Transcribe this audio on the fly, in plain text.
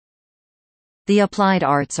The applied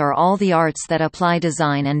arts are all the arts that apply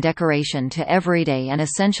design and decoration to everyday and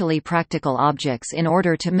essentially practical objects in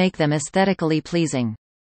order to make them aesthetically pleasing.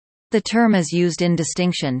 The term is used in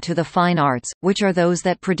distinction to the fine arts, which are those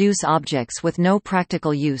that produce objects with no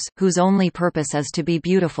practical use, whose only purpose is to be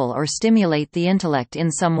beautiful or stimulate the intellect in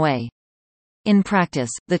some way. In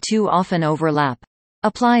practice, the two often overlap.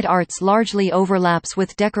 Applied arts largely overlaps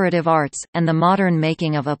with decorative arts, and the modern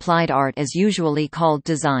making of applied art is usually called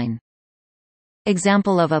design.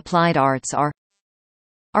 Example of applied arts are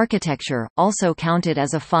architecture, also counted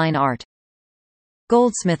as a fine art.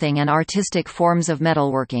 Goldsmithing and artistic forms of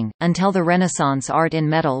metalworking. Until the Renaissance, art in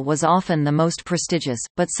metal was often the most prestigious,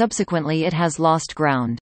 but subsequently it has lost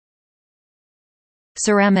ground.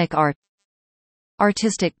 Ceramic art,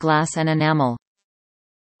 artistic glass and enamel,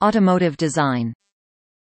 automotive design,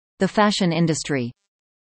 the fashion industry,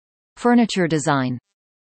 furniture design,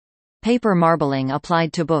 paper marbling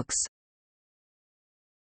applied to books.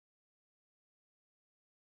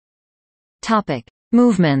 Topic: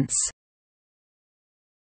 Movements.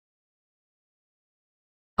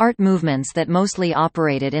 Art movements that mostly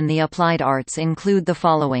operated in the applied arts include the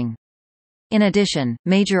following. In addition,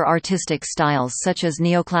 major artistic styles such as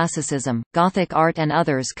neoclassicism, Gothic art and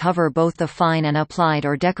others cover both the fine and applied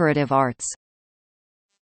or decorative arts.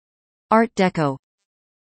 Art Deco,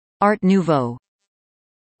 Art Nouveau,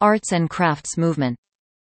 Arts and Crafts movement,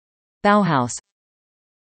 Bauhaus,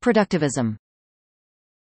 Productivism.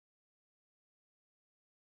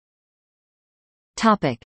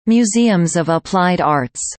 Topic: Museums of Applied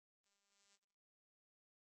Arts.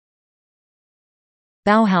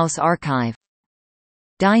 Bauhaus Archive,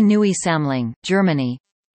 Die Neue Sammlung, Germany,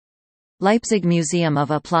 Leipzig Museum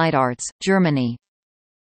of Applied Arts, Germany,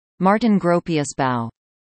 Martin Gropius Bau,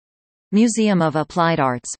 Museum of Applied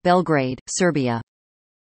Arts, Belgrade, Serbia,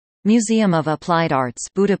 Museum of Applied Arts,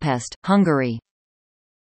 Budapest, Hungary,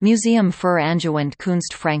 Museum für Angewandte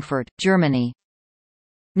Kunst Frankfurt, Germany,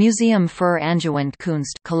 Museum für Angewandte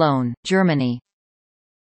Kunst Cologne, Germany,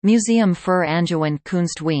 Museum für Angewandte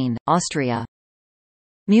Kunst Wien, Austria,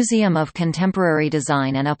 Museum of Contemporary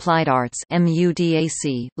Design and Applied Arts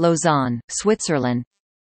MUDAC, Lausanne, Switzerland,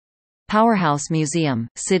 Powerhouse Museum,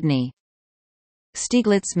 Sydney,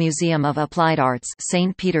 Stieglitz Museum of Applied Arts,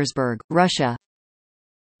 St. Petersburg, Russia,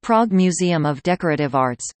 Prague Museum of Decorative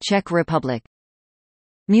Arts, Czech Republic,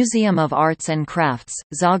 Museum of Arts and Crafts,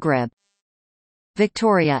 Zagreb,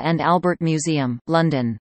 Victoria and Albert Museum,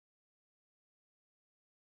 London.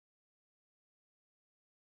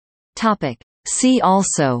 See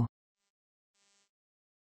also: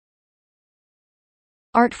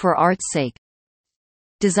 Art for art's sake,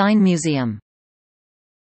 Design museum.